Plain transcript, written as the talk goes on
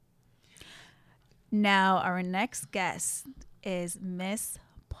Now, our next guest is Miss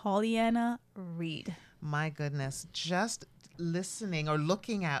Pauleanna Reid. My goodness, just listening or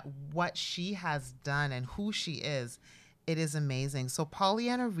looking at what she has done and who she is, it is amazing. So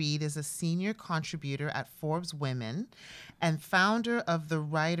Pauleanna Reid is a senior contributor at Forbes Women and founder of The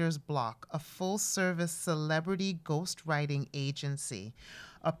Writer's Block, a full-service celebrity ghostwriting agency.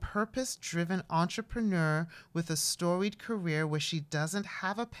 A purpose-driven entrepreneur with a storied career where she doesn't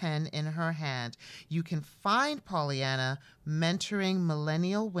have a pen in her hand. You can find Pauleanna mentoring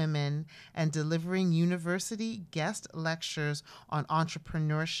millennial women and delivering university guest lectures on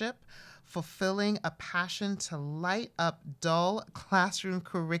entrepreneurship, fulfilling a passion to light up dull classroom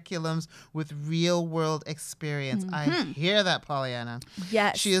curriculums with real-world experience. I hear that, Pauleanna.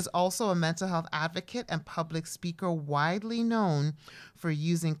 Yes. She is also a mental health advocate and public speaker widely known for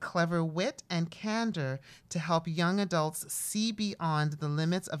using clever wit and candor to help young adults see beyond the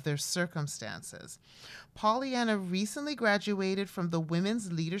limits of their circumstances. Pauleanna recently graduated from the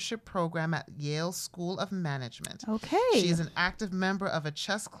Women's Leadership Program at Yale School of Management. Okay. She is an active member of a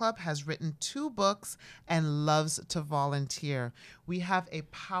chess club, has written 2 books, and loves to volunteer. We have a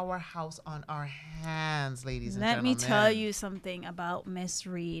powerhouse on our hands, ladies and Let gentlemen. me tell you something about Miss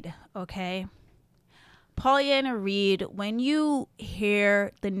Reid, okay? Pauleanna Reid, when you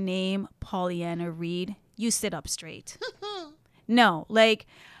hear the name Pauleanna Reid, you sit up straight. No, like,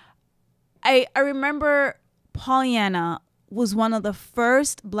 I remember Pauleanna was one of the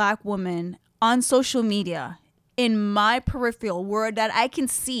first Black women on social media in my peripheral where that I can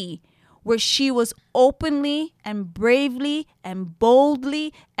see where she was openly and bravely and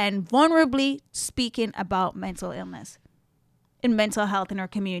boldly and vulnerably speaking about mental illness and mental health in our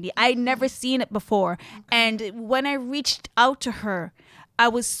community. I'd never seen it before. And when I reached out to her, I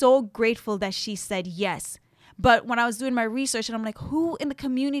was so grateful that she said yes. But when I was doing my research and I'm like, who in the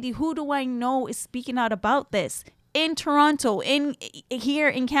community, who do I know is speaking out about this in Toronto, here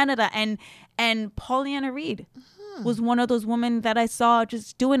in Canada? And Pauleanna Reid was one of those women that I saw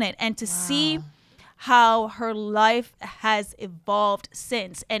just doing it. And to see how her life has evolved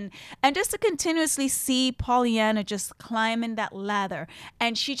since, and just to continuously see Pauleanna just climbing that ladder.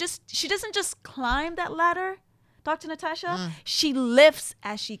 And she doesn't just climb that ladder, Dr. Natasha, she lifts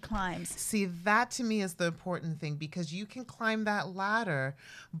as she climbs. See, that to me is the important thing, because you can climb that ladder,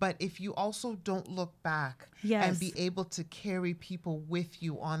 but if you also don't look back and be able to carry people with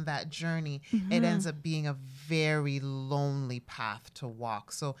you on that journey, it ends up being a very lonely path to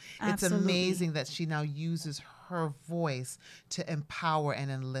walk. So it's amazing that she now uses her voice to empower and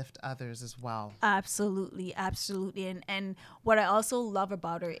enlift others as well. Absolutely, absolutely. And what I also love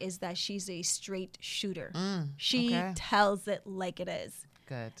about her is that she's a straight shooter. She tells it like it is.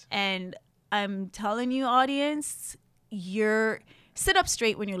 Good. And I'm telling you, audience, sit up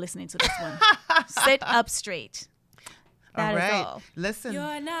straight when you're listening to this one. Sit up straight. That is all. Listen,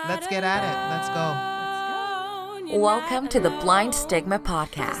 let's get at it. Let's go. Welcome to the Blind Stigma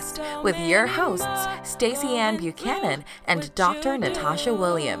Podcast with your hosts, Stacey Ann Buchanan and Dr. Natasha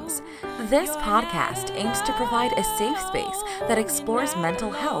Williams. This podcast aims to provide a safe space that explores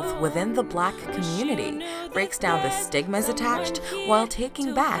mental health within the Black community, breaks down the stigmas attached while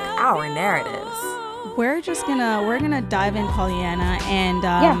taking back our narratives. We're gonna dive in, Pauleanna, and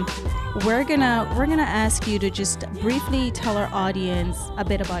we're gonna ask you to just briefly tell our audience a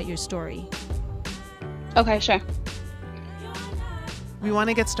bit about your story. Okay, sure. We want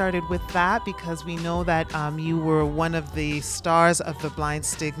to get started with that because we know that you were one of the stars of the Blind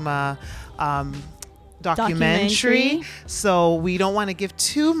Stigma documentary. So we don't want to give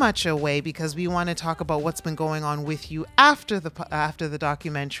too much away because we want to talk about what's been going on with you after the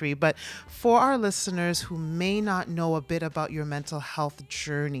documentary. But for our listeners who may not know a bit about your mental health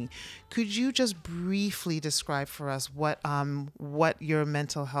journey, could you just briefly describe for us what your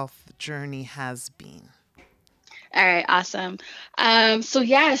mental health journey has been? All right, awesome.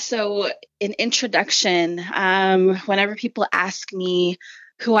 So in introduction, whenever people ask me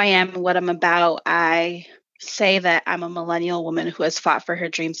who I am and what I'm about, I say that I'm a millennial woman who has fought for her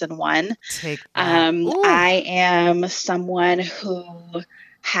dreams and won. I am someone who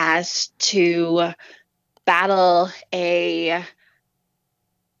has to battle a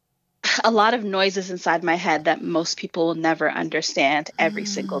lot of noises inside my head that most people will never understand every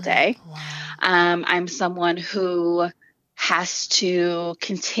single day. Wow. I'm someone who has to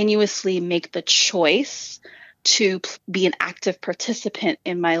continuously make the choice to be an active participant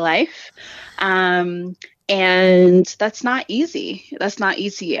in my life. And that's not easy.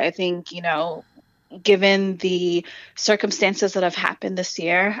 I think, given the circumstances that have happened this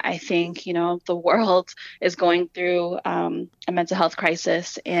year, I think, the world is going through a mental health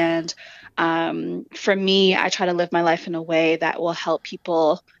crisis. And for me, I try to live my life in a way that will help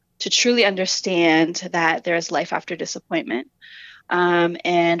people to truly understand that there is life after disappointment,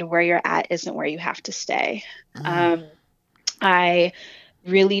 and where you're at isn't where you have to stay. Mm. Um, I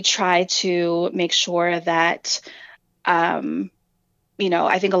really try to make sure that um,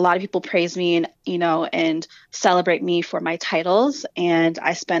 I think a lot of people praise me and celebrate me for my titles. And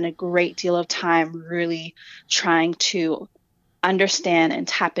I spend a great deal of time really trying to understand and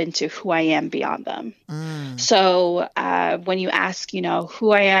tap into who I am beyond them. Mm. So when you ask,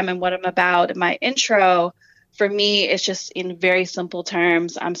 who I am and what I'm about in my intro, for me, it's just in very simple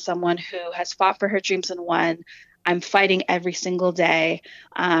terms. I'm someone who has fought for her dreams and won. I'm fighting every single day.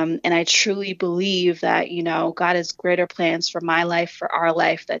 And I truly believe that, God has greater plans for my life, for our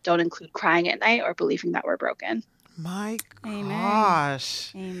life, that don't include crying at night or believing that we're broken. My Amen.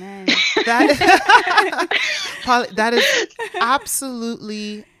 gosh. Amen. That that is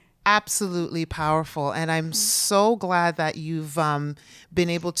absolutely, absolutely powerful. And I'm so glad that you've been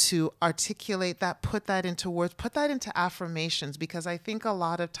able to articulate that, put that into words, put that into affirmations, because I think a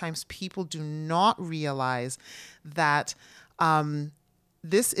lot of times people do not realize that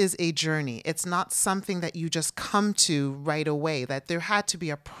this is a journey. It's not something that you just come to right away, that there had to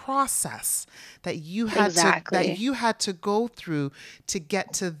be a process that Exactly. you had to go through to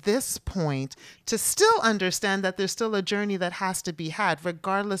get to this point, to still understand that there's still a journey that has to be had,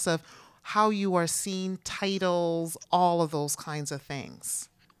 regardless of how you are seen, titles, all of those kinds of things.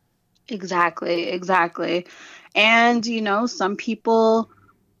 Exactly. Exactly. And, some people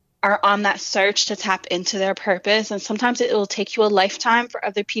are on that search to tap into their purpose, and sometimes it will take you a lifetime. For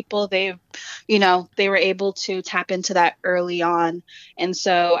other people, they were able to tap into that early on. And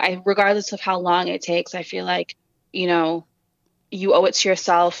so regardless of how long it takes, I feel like, you know you owe it to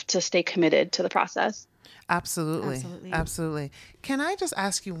yourself to stay committed to the process. Absolutely. Absolutely. Absolutely. Can I just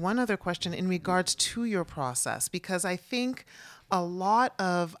ask you one other question in regards to your process? Because I think a lot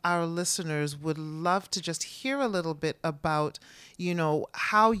of our listeners would love to just hear a little bit about,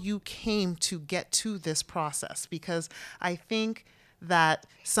 how you came to get to this process. Because I think that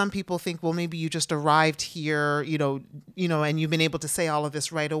some people think, well, maybe you just arrived here, and you've been able to say all of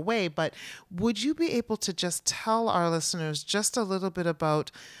this right away. But would you be able to just tell our listeners just a little bit about,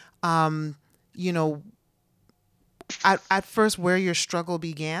 you know, at first where your struggle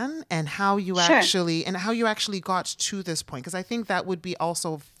began and Sure. how you actually got to this point, because I think that would be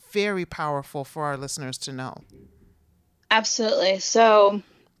also very powerful for our listeners to know. Absolutely. So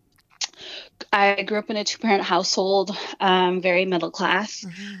I grew up in a two-parent household, very middle class.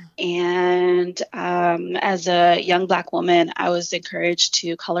 Mm-hmm. And as a young Black woman, I was encouraged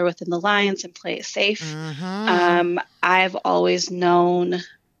to color within the lines and play it safe. Mm-hmm. I've always known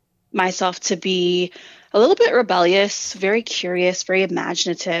myself to be a little bit rebellious, very curious, very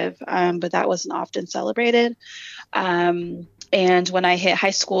imaginative, but that wasn't often celebrated. And when I hit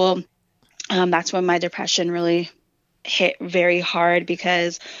high school, that's when my depression really hit very hard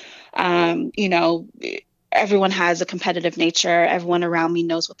because um, you know, everyone has a competitive nature. Everyone around me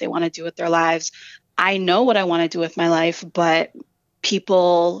knows what they want to do with their lives. I know what I want to do with my life, but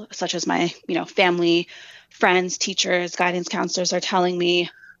people such as my, family, friends, teachers, guidance counselors are telling me,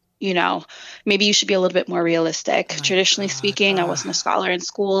 you know, maybe you should be a little bit more realistic. My Traditionally God. speaking, I wasn't a scholar in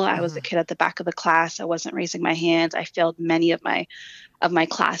school. I was Mm-hmm. the kid at the back of the class. I wasn't raising my hand. I failed many of my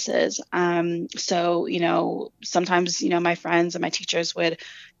classes. So, sometimes, my friends and my teachers would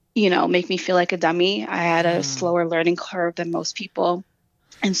make me feel like a dummy. I had a Mm-hmm. slower learning curve than most people.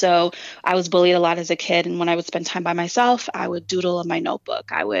 And so I was bullied a lot as a kid. And when I would spend time by myself, I would doodle in my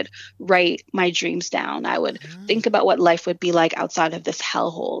notebook. I would write my dreams down. I would think about what life would be like outside of this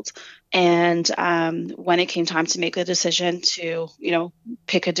hellhole. And when it came time to make a decision to,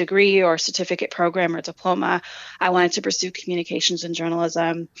 pick a degree or certificate program or diploma, I wanted to pursue communications and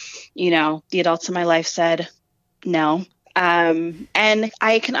journalism. The adults in my life said, no. And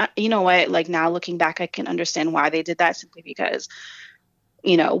I can, what, like now looking back, I can understand why they did that simply because,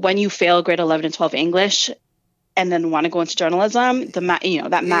 when you fail grade 11 and 12 English and then want to go into journalism, that Yeah,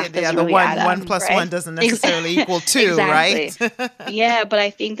 math yeah, doesn't the really add one up, Mm-hmm. plus one right? doesn't Ex- necessarily equal two, right? exactly. Yeah, but I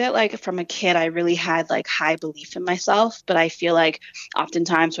think that like from a kid, I really had like high belief in myself. But I feel like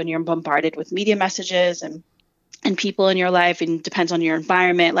oftentimes when you're bombarded with media messages and and people in your life, and depends on your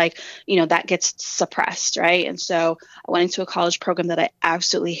environment, like, that gets suppressed, right? And so I went into a college program that I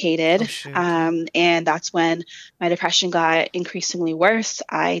absolutely hated. Oh, shoot. And that's when my depression got increasingly worse.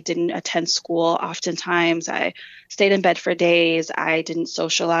 I didn't attend school oftentimes. I stayed in bed for days. I didn't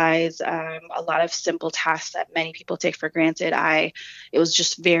socialize. A lot of simple tasks that many people take for granted. It was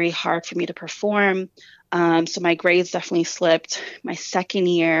just very hard for me to perform. So my grades definitely slipped. My second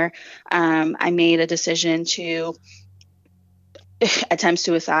year, I made a decision to attempt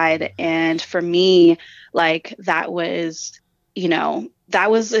suicide. And for me, like, that was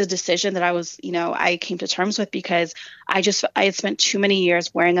a decision that I came to terms with, because I had spent too many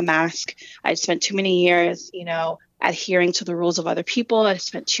years wearing a mask. I'd spent too many years, adhering to the rules of other people. I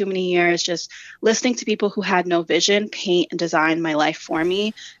spent too many years just listening to people who had no vision paint and design my life for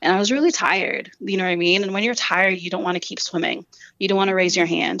me. And I was really tired. You know what I mean? And when you're tired, you don't want to keep swimming. You don't want to raise your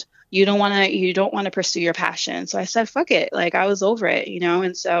hand. You don't want to pursue your passion. So I said, fuck it. Like, I was over it,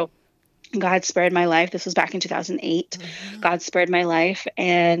 And so God spared my life. This was back in 2008. God spared my life.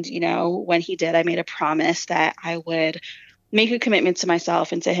 And, when he did, I made a promise that I would make a commitment to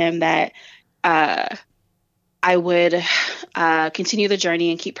myself and to him that, I would continue the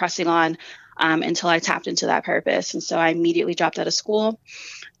journey and keep pressing on until I tapped into that purpose. And so I immediately dropped out of school.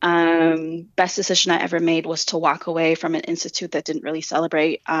 Best decision I ever made was to walk away from an institute that didn't really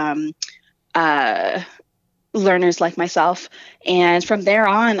celebrate learners like myself. And from there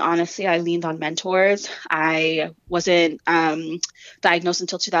on, honestly, I leaned on mentors. I wasn't diagnosed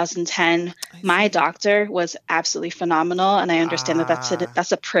until 2010. My doctor was absolutely phenomenal, and I understand that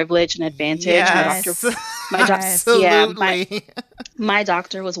that's a privilege and advantage. Yes. Absolutely. My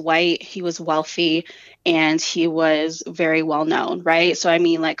doctor was white. He was wealthy, and he was very well known, right? So I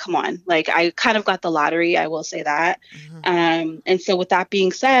mean, like, come on, like, I kind of got the lottery, I will say that. And so with that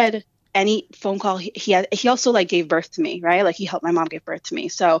being said, any phone call he also, like, gave birth to me, right? Like, he helped my mom give birth to me.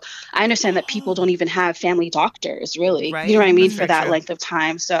 So I understand that people don't even have family doctors, really. Right. You know what I mean? That's For that true. length of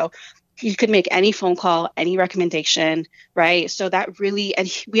time. So you could make any phone call, any recommendation, right? So that really, and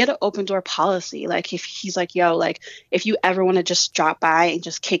we had an open door policy. Like, if he's like, yo, like, if you ever want to just drop by and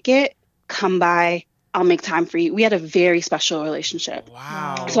just kick it, come by. I'll make time for you. We had a very special relationship.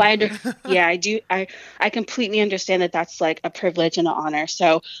 Wow. So I do. I completely understand that that's, like, a privilege and an honor.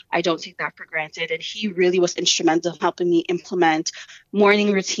 So I don't take that for granted. And he really was instrumental in helping me implement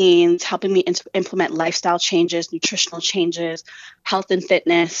morning routines, helping me implement lifestyle changes, nutritional changes, health and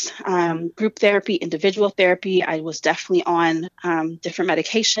fitness, group therapy, individual therapy. I was definitely on different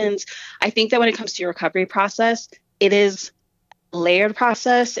medications. I think that when it comes to your recovery process, it is layered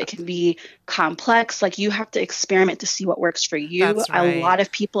process. It can be complex. Like, you have to experiment to see what works for you. That's right. A lot of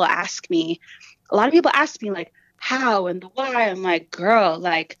people ask me, like, how and the why. I'm like, girl,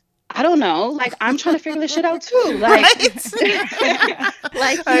 like, I don't know. Like, I'm trying to figure this shit out too. Like,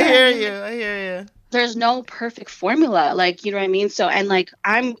 like, I hear you. There's no perfect formula, like, you know what I mean? So, and like,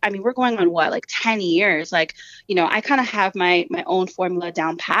 we're going on what, like 10 years, like, I kind of have my own formula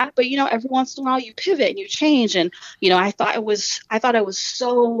down pat, but every once in a while you pivot and you change. And, I thought it was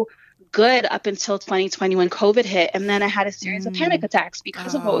so good up until 2020 when COVID hit. And then I had a series of panic attacks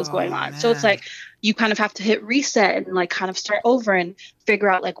because of what was going on. Man. So it's like, you kind of have to hit reset and, like, kind of start over and figure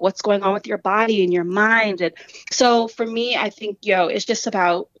out, like, what's going on with your body and your mind. And so for me, I think, it's just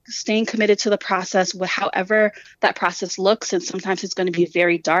about staying committed to the process, however that process looks. And sometimes it's going to be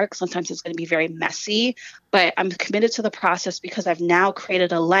very dark. Sometimes it's going to be very messy, but I'm committed to the process because I've now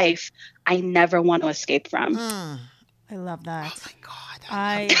created a life I never want to escape from. I love that. Oh my God.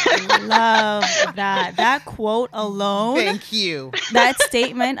 I love that. That quote alone. Thank you. That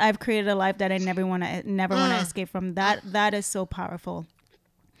statement, I've created a life that I never want to escape from. That is so powerful.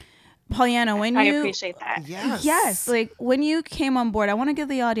 Pauleanna, I appreciate that. Yes. Like, when you came on board, I want to give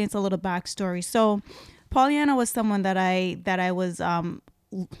the audience a little backstory. So Pauleanna was someone that I was, I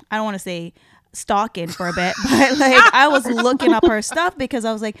don't want to say stalking for a bit, but, like, I was looking up her stuff because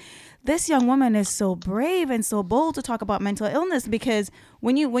I was like, this young woman is so brave and so bold to talk about mental illness, because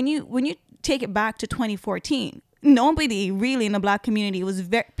when you take it back to 2014, nobody really in the Black community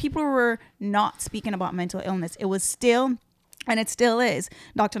people were not speaking about mental illness. It was still, and it still is,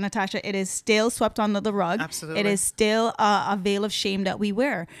 Dr. Natasha, it is still swept under the rug. Absolutely. It is still a veil of shame that we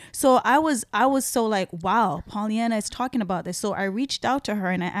wear. So I was so like, wow, Pauleanna is talking about this. So I reached out to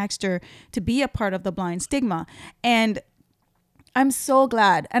her and I asked her to be a part of the Blind Stigma. And I'm so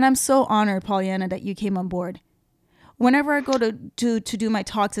glad and I'm so honored, Pauleanna, that you came on board. Whenever I go to do my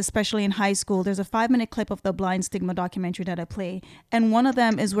talks, especially in high school, there's a 5-minute clip of the Blind Stigma documentary that I play. And one of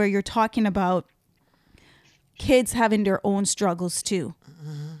them is where you're talking about kids having their own struggles too.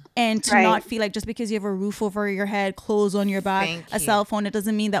 And to not feel like just because you have a roof over your head, clothes on your back, a cell phone, it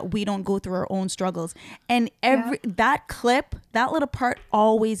doesn't mean that we don't go through our own struggles. And that clip, that little part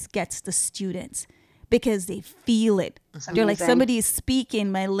always gets the students because they feel it. They're like, somebody is speaking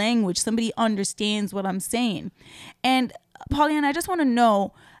my language. Somebody understands what I'm saying. And Pauleanna, I just want to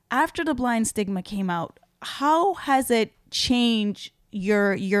know, after the blind stigma came out, how has it changed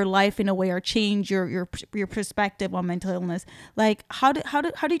your life in a way, or change your perspective on mental illness? Like, how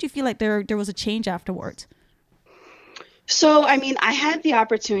did you feel like there was a change afterwards? So, I mean, I had the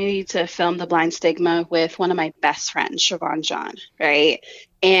opportunity to film The Blind Stigma with one of my best friends, Siobhan John, right?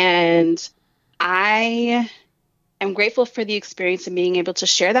 And I am grateful for the experience and being able to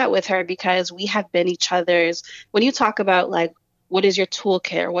share that with her, because we have been each other's, when you talk about like, what is your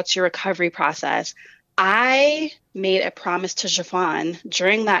toolkit or what's your recovery process? I made a promise to Siobhan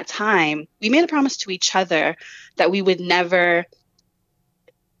during that time. We made a promise to each other that we would never,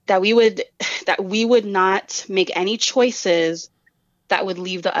 that we would not make any choices that would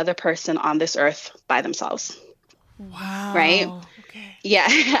leave the other person on this earth by themselves. Wow. Right? Okay. Yeah.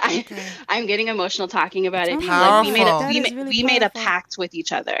 I'm getting emotional talking about it. Powerful. Like we made a pact with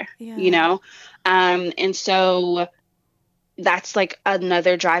each other, you know? And so that's like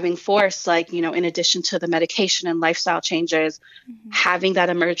another driving force, like, you know, in addition to the medication and lifestyle changes, having that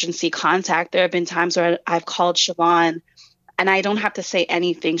emergency contact. There have been times where I've called Siobhan and I don't have to say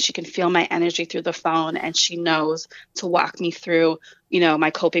anything. She can feel my energy through the phone, and she knows to walk me through, you know, my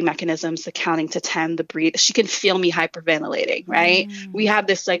coping mechanisms, the counting to 10, the breathe. She can feel me hyperventilating, right? We have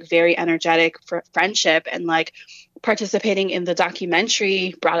this like very energetic friendship, and like participating in the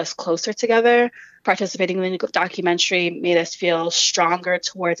documentary brought us closer together. Participating in the documentary made us feel stronger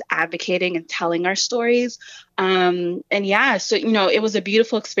towards advocating and telling our stories. And yeah, so, you know, it was a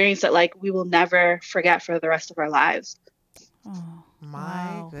beautiful experience that like we will never forget for the rest of our lives. Oh,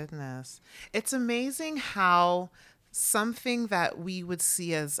 my goodness. It's amazing how something that we would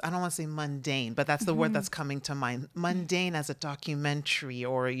see as, I don't want to say mundane, but that's the word that's coming to mind. Mundane as a documentary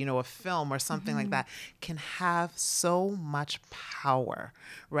or, you know, a film or something like that can have so much power,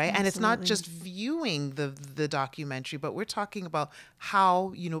 right? Absolutely. And it's not just viewing the documentary, but we're talking about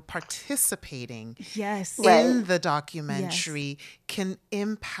how, you know, participating in the documentary can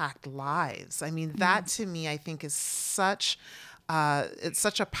impact lives. I mean, that to me, I think is such it's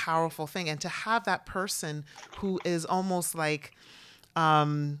such a powerful thing. And to have that person who is almost like,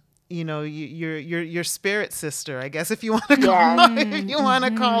 you know, your spirit sister, I guess, if you want to call if you want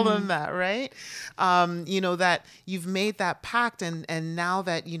to call them that, right? You know, that you've made that pact, and now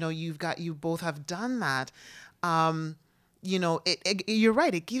that, you know, you both have done that, you know, you're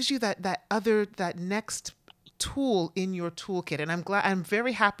right. It gives you that next tool in your toolkit. And I'm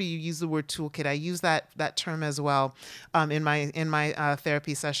very happy you use the word toolkit. I use that term as well in my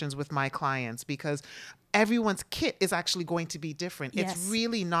therapy sessions with my clients, because everyone's kit is actually going to be different. Yes. It's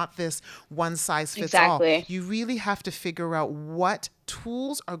really not this one size fits all. You really have to figure out what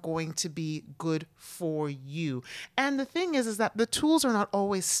tools are going to be good for you. And the thing is that the tools are not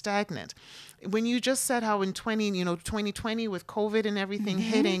always stagnant. When you just said how in 2020 with COVID and everything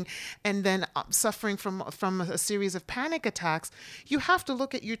hitting, and then suffering from a series of panic attacks, you have to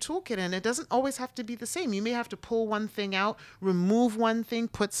look at your toolkit, and it doesn't always have to be the same. You may have to pull one thing out, remove one thing,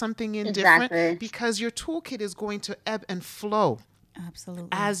 put something in different, because your toolkit is going to ebb and flow. Absolutely.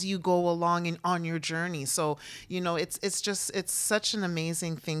 As you go along on your journey. So, you know, it's such an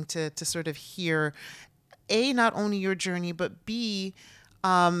amazing thing to sort of hear, A, not only your journey, but B,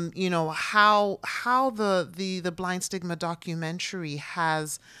 you know, how the Blind Stigma documentary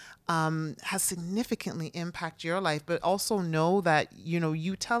has significantly impacted your life, but also know that, you know,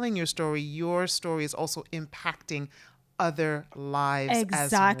 you telling your story is also impacting other lives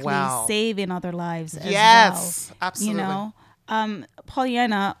as well. Saving other lives as well. Yes, absolutely. You know,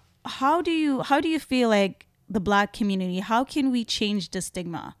 Pauleanna, how do you feel like the Black community, how can we change the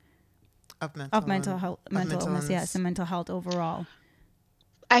stigma of mental illness, yes, and mental health overall?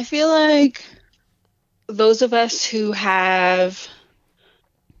 I feel like those of us who have,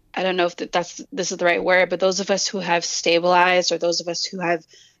 I don't know if this is the right word, but those of us who have stabilized, or those of us who have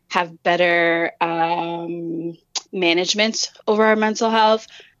better management over our mental health,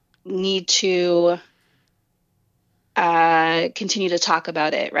 need to continue to talk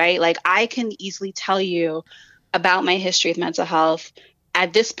about it, right? Like, I can easily tell you about my history with mental health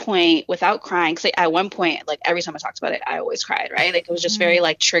at this point without crying. Because at one point, like, every time I talked about it, I always cried, right? Like, it was just very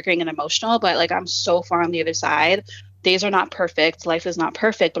like triggering and emotional, but like, I'm so far on the other side. days are not perfect, life is not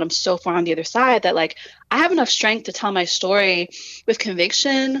perfect, but I'm so far on the other side that like I have enough strength to tell my story with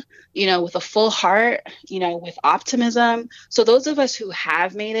conviction, with a full heart, with optimism. So those of us who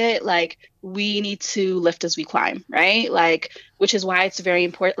have made it, like we need to lift as we climb, right? Like, which is why it's very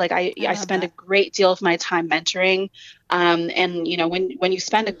important. Like I I love spend a that. great deal of my time mentoring. And when you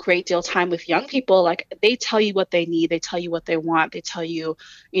spend a great deal of time with young people, like they tell you what they need, they tell you what they want, they tell you,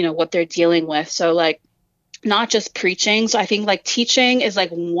 what they're dealing with. So like not just preaching. So I think like teaching is like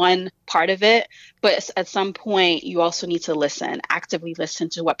one part of it, but at some point you also need to actively listen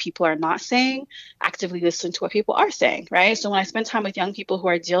to what people are not saying, actively listen to what people are saying, right? So when I spend time with young people who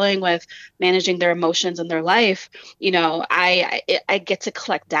are dealing with managing their emotions in their life, I get to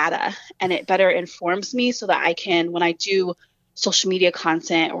collect data, and it better informs me so that I can, when I do social media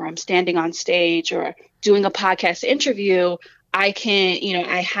content or I'm standing on stage or doing a podcast interview, I can,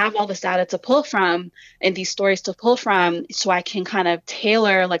 I have all this data to pull from and these stories to pull from, so I can kind of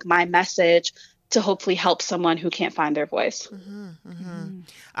tailor like my message to hopefully help someone who can't find their voice.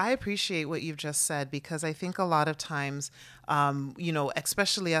 I appreciate what you've just said, because I think a lot of times,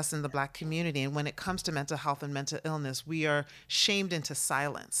 especially us in the Black community, and when it comes to mental health and mental illness, we are shamed into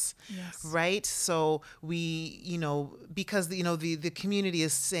silence, Yes. right? So we, because, the community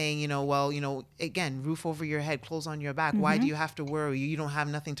is saying, well, again, roof over your head, clothes on your back. Why do you have to worry? You don't have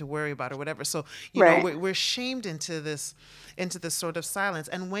nothing to worry about or whatever. So, Right. we're shamed into this sort of silence.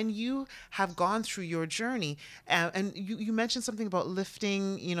 And when you have gone through your journey, and you mentioned something about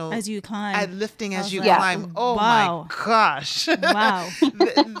lifting, As you climb. lifting I as was you like, climb. Oh wow. my gosh. Wow.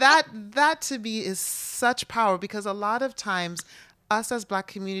 That to me is such power, because a lot of times us as Black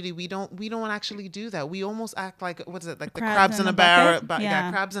community, we don't actually do that. We almost act like, what is it, like the crabs in a barrel,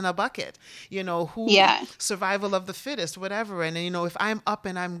 crabs in a bucket, who Yeah. survival of the fittest, whatever. And if I'm up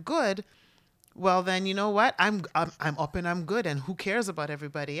and I'm good, well, then you know what? I'm up and I'm good, and who cares about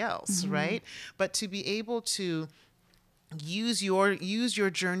everybody else, right? But to be able to use your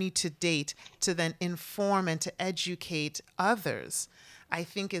journey to date to then inform and to educate others, I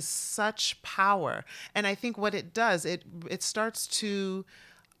think is such power. And I think what it does, it starts to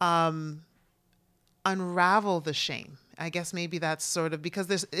unravel the shame. I guess maybe that's sort of because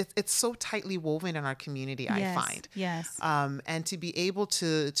it's so tightly woven in our community. I Yes, find, yes. and to be able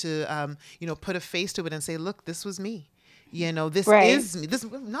to put a face to it and say, look, this was me. This Right. is me. This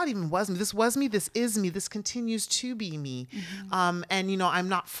not even was me. This was me. This is me. This continues to be me. And I'm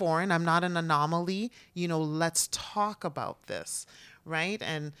not foreign. I'm not an anomaly. Let's talk about this, right?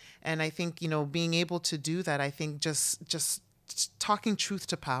 And I think being able to do that, I think just talking truth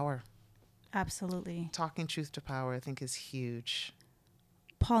to power. Absolutely. Talking truth to power, I think, is huge.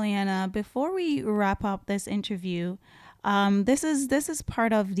 Pauleanna, before we wrap up this interview, this is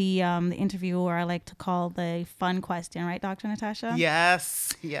part of the interview where I like to call the fun question, right, Dr. Natasha?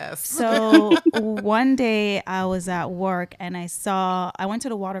 Yes. So one day I was at work and I went to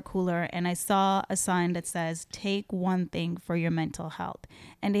the water cooler and I saw a sign that says, take one thing for your mental health.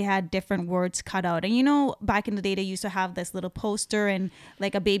 And they had different words cut out. And back in the day, they used to have this little poster, and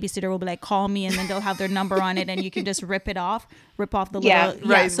like a babysitter will be like, call me, and then they'll have their number on it, and you can just rip off the Yeah. little,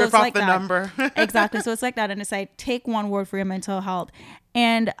 Right. so Rip it's off like the that. number. Exactly. So it's like that. And it's like, take one word for your mental health.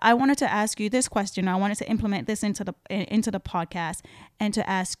 And I wanted to ask you this question. I wanted to implement this into the podcast, and to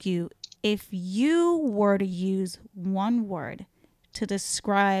ask you, if you were to use one word to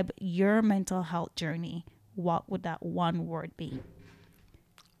describe your mental health journey, what would that one word be?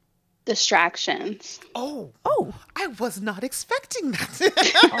 Distractions. Oh, Oh, I was not expecting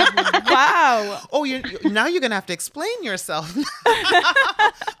that. wow. Oh, now you're gonna have to explain yourself.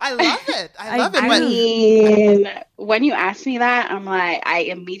 I love it. I love it. I mean, when you ask me that, I'm like, I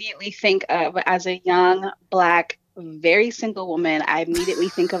immediately think of, as a young Black, very single woman, I immediately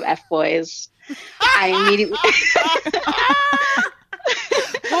think of F-boys. I immediately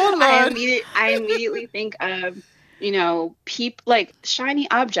Oh Lord. I immediately think of, people like shiny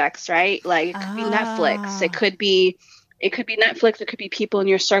objects, right? Like it could be Netflix, it could be Netflix, it could be people in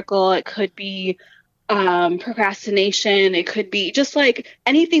your circle, it could be procrastination, it could be just like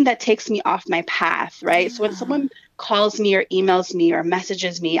anything that takes me off my path, right? So when someone calls me or emails me or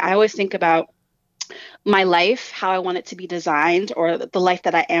messages me, I always think about my life, how I want it to be designed, or the life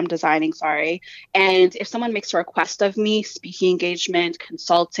that I am designing, sorry. And if someone makes a request of me, speaking engagement,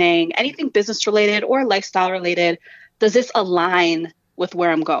 consulting, anything business related or lifestyle related, does this align with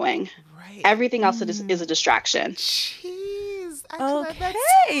where I'm going? Right. Everything else is a distraction. Jeez.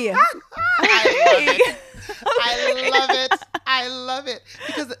 Okay. I love it. I love it.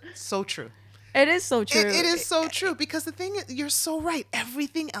 Because it's so true. It is so true. It is so true, because the thing is, you're so right.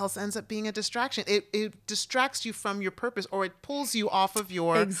 Everything else ends up being a distraction. It distracts you from your purpose, or it pulls you off of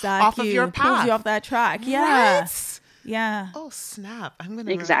your off of your path. Pulls you off that track. Yeah. Right? Yeah. Oh snap! I'm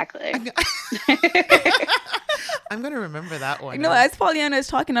gonna Exactly. I'm gonna remember that one. No, as Pauleanna is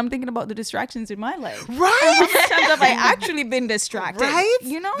talking, I'm thinking about the distractions in my life. Right? How many times have I actually been distracted? Right?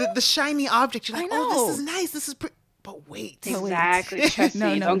 You know? The shiny object. You're I like, know. oh, this is nice. This is pretty. But wait. Exactly. Trust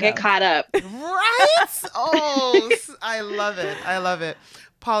No, me. no, Don't get no. caught up. Right? Oh, I love it. I love it.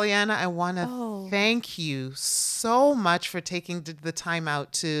 Pauleanna, I want to thank you so much for taking the time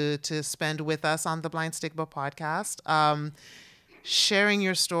out to spend with us on the Blind Stigma podcast, sharing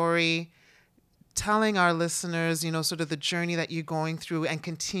your story, telling our listeners, sort of the journey that you're going through and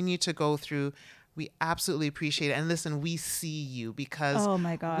continue to go through. We absolutely appreciate it. And listen, we see you, because Oh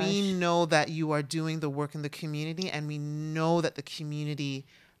my gosh. we know that you are doing the work in the community, and we know that the community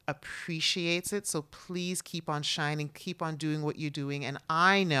appreciates it. So please keep on shining, keep on doing what you're doing. And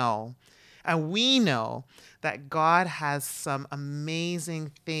I know, and we know, that God has some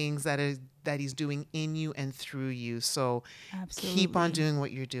amazing things that he's doing in you and through you. So keep on doing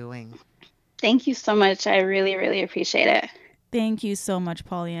what you're doing. Thank you so much. I really, really appreciate it. Thank you so much,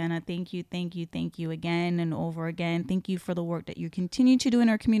 Pauleanna. Thank you again and over again. Thank you for the work that you continue to do in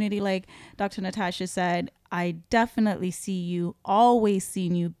our community. Like Dr. Natasha said, I definitely see you, always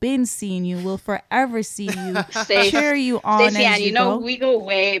seen you, been seeing you, will forever see you, cheer you on Stacey, as you go. we go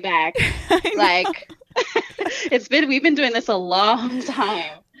way back. Like, we've been doing this a long time.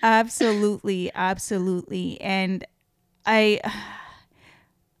 Absolutely. And I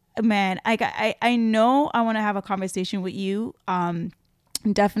know I want to have a conversation with you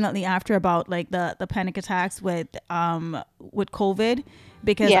definitely after about like the panic attacks with COVID,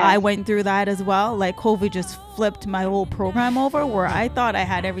 because I went through that as well. Like COVID just flipped my whole program over, where I thought I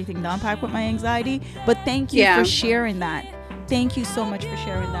had everything down packed with my anxiety. But thank you for sharing that. Thank you so much for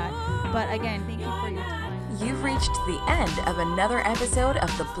sharing that. But again, thank you for your time. You've reached the end of another episode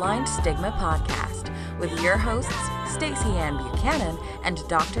of the Blind Stigma podcast with your hosts, Stacey Ann Buchanan and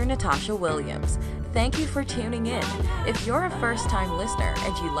Dr. Natasha Williams. Thank you for tuning in. If you're a first-time listener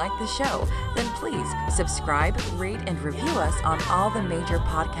and you like the show, then please subscribe, rate, and review us on all the major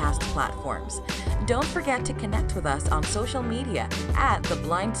podcast platforms. Don't forget to connect with us on social media at The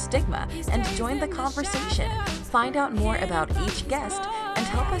Blind Stigma and join the conversation. Find out more about each guest and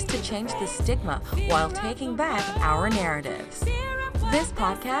help us to change the stigma while taking back our narratives. This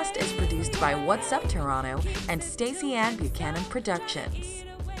podcast is produced by What's Up Toronto and Stacey Ann Buchanan Productions.